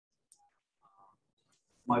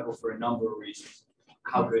Michael, for a number of reasons.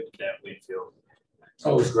 How good did that win feel?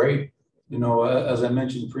 Oh, it was great. You know, as I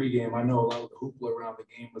mentioned pregame, I know a lot of the hoopla around the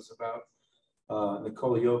game was about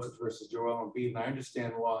Nikola Jokic versus Joel Embiid, and I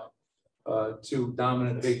understand why. Two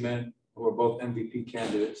dominant big men who are both MVP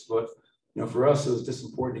candidates, but you know, for us, it was just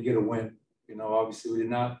important to get a win. You know, obviously, we did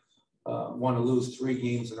not want to lose 3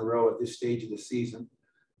 games in a row at this stage of the season.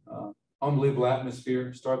 Unbelievable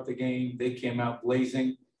atmosphere. Start the game, they came out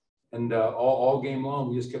blazing, and all game long,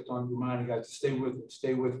 we just kept on reminding guys to stay with it,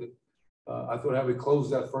 stay with it. I thought how we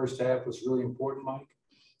closed that first half was really important, Mike.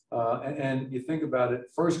 And you think about it,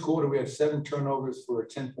 first quarter, we had 7 turnovers for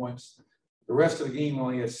 10 points. The rest of the game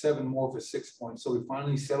only had 7 more for 6 points. So we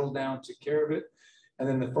finally settled down, took care of it. And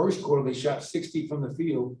then the first quarter, they shot 60 from the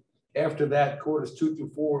field. After that, quarters 2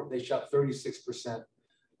 through 4, they shot 36%.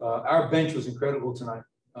 Our bench was incredible tonight.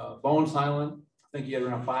 Bones Highland, I think he had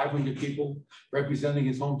around 500 people representing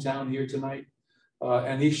his hometown here tonight.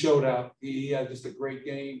 And he showed out. He had just a great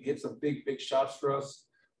game, hit some big shots for us.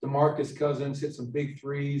 DeMarcus Cousins hit some big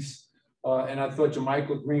threes. And I thought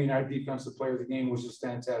JaMychal Green, our defensive player of the game, was just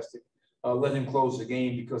fantastic. Let him close the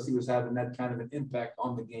game because he was having that kind of an impact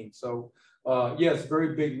on the game. So, yes,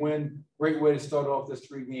 very big win. Great way to start off this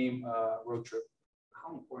 3-game road trip.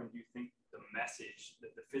 How important do you think the message, the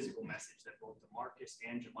physical message that both DeMarcus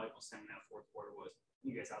and JaMychal sent in that fourth quarter was?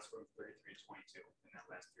 You guys outscored 33-22 in that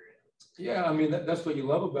last period. Yeah, I mean, that's what you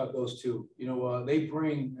love about those two. You know, they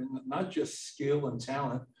bring not just skill and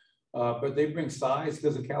talent, but they bring size,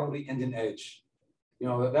 physicality, and an edge. You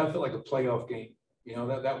know, that felt like a playoff game. You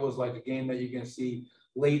know, that was like a game that you're going to see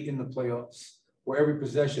late in the playoffs, where every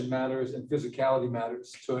possession matters and physicality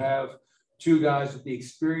matters. To have 2 guys with the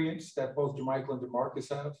experience that both JaMychal and DeMarcus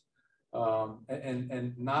have,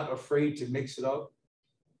 and not afraid to mix it up,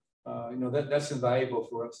 you know, that's invaluable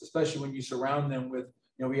for us, especially when you surround them with,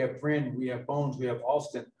 you know, we have Bryn, we have Bones, we have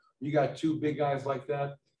Austin. You got 2 big guys like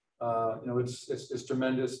that. You know, it's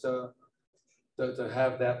tremendous to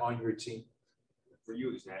have that on your team. Were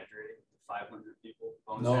you exaggerating? 500 people?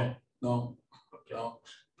 Bones No.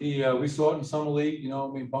 We saw it in summer league. You know,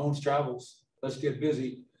 I mean, Bones travels. Let's get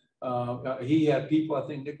busy. He had people. I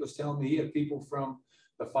think Nick was telling me he had people from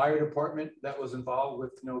the fire department that was involved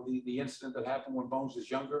with, you know, the incident that happened when Bones was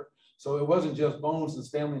younger. So it wasn't just Bones and his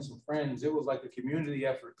family and some friends. It was like a community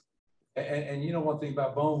effort. And you know, one thing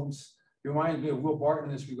about Bones, he reminds me of Will Barton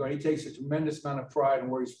in this regard. He takes a tremendous amount of pride in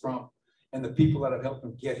where he's from and the people that have helped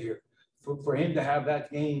him get here. For him to have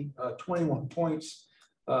that game, 21 points,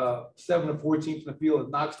 7 of 14 from the field,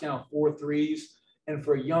 it knocks down 4 threes. And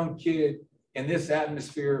for a young kid in this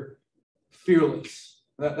atmosphere, fearless.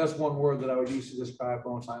 That's one word that I would use to describe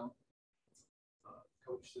Bones Highland.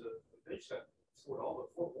 Coach, the bench scored all the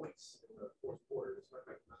 4 points in the fourth quarter. As a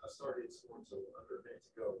matter of fact, I started scoring so under a minute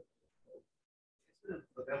to go. It's been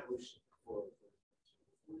an evolution for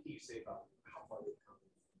what do you say about how far they've come?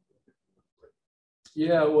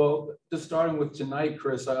 Yeah, well, just starting with tonight,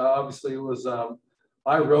 Chris, obviously it was,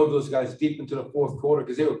 I rode those guys deep into the fourth quarter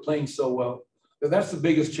because they were playing so well. But that's the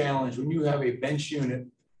biggest challenge when you have a bench unit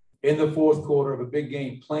in the fourth quarter of a big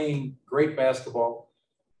game playing great basketball.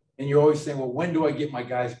 And you're always saying, well, when do I get my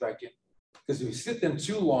guys back in? Because if you sit them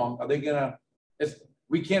too long, are they going to –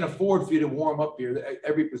 we can't afford for you to warm up here.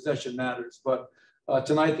 Every possession matters. But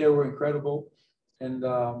tonight they were incredible. And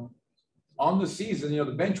on the season, you know,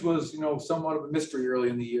 the bench was, you know, somewhat of a mystery early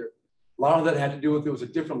in the year. A lot of that had to do with there was a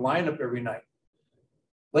different lineup every night.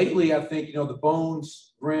 Lately, I think, you know, the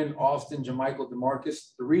Bones, Bryn, Austin, JaMychal,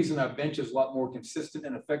 DeMarcus, the reason our bench is a lot more consistent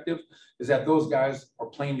and effective is that those guys are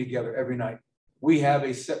playing together every night. We have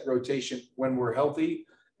a set rotation when we're healthy,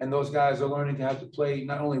 and those guys are learning to have to play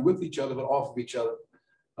not only with each other, but off of each other.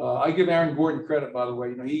 I give Aaron Gordon credit, by the way.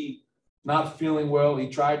 You know, he not feeling well. He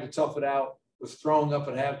tried to tough it out, was throwing up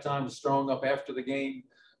at halftime, was throwing up after the game.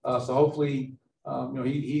 So hopefully, you know,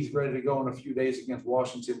 he's ready to go in a few days against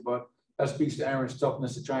Washington. But that speaks to Aaron's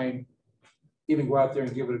toughness to try and even go out there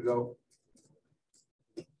and give it a go.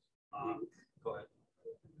 Go ahead.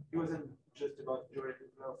 It wasn't just about Jordan.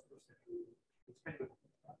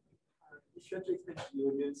 If you have to explain to the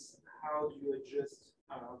audience, how do you adjust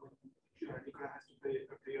when Nikola has to play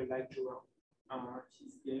a player like Joel,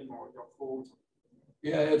 his game or your fault?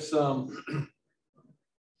 Yeah, it's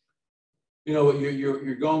you know,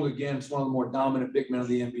 you're going against one of the more dominant big men of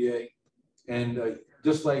the NBA, and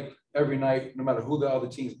just like every night, no matter who the other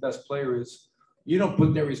team's best player is, you don't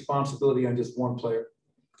put that responsibility on just one player.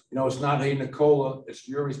 You know, it's not, hey, Nikola, it's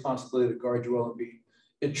your responsibility to guard Joel Embiid.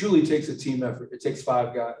 It truly takes a team effort. It takes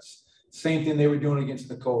 5 guys. Same thing they were doing against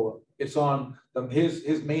Nikola. It's on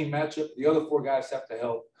his main matchup. The other 4 guys have to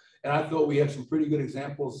help. And I thought we had some pretty good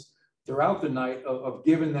examples throughout the night of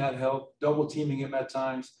giving that help, double teaming him at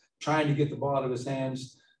times, trying to get the ball out of his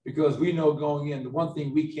hands, because we know going in, the one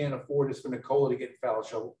thing we can't afford is for Nikola to get in foul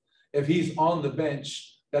trouble. If he's on the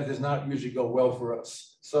bench, that does not usually go well for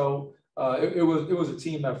us. So it was a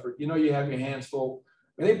team effort. You know, you have your hands full.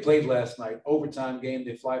 I mean, they played last night, overtime game.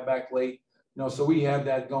 They fly back late. You know, so we have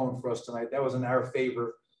that going for us tonight. That was in our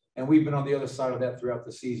favor, and we've been on the other side of that throughout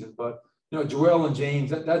the season. But you know, Joel and James,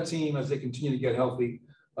 that team, as they continue to get healthy,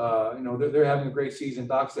 you know, they're having a great season.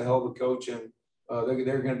 Doc's a hell of a coach, and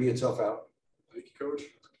they're going to be a tough out. Thank you, Coach.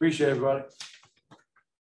 Appreciate it, everybody.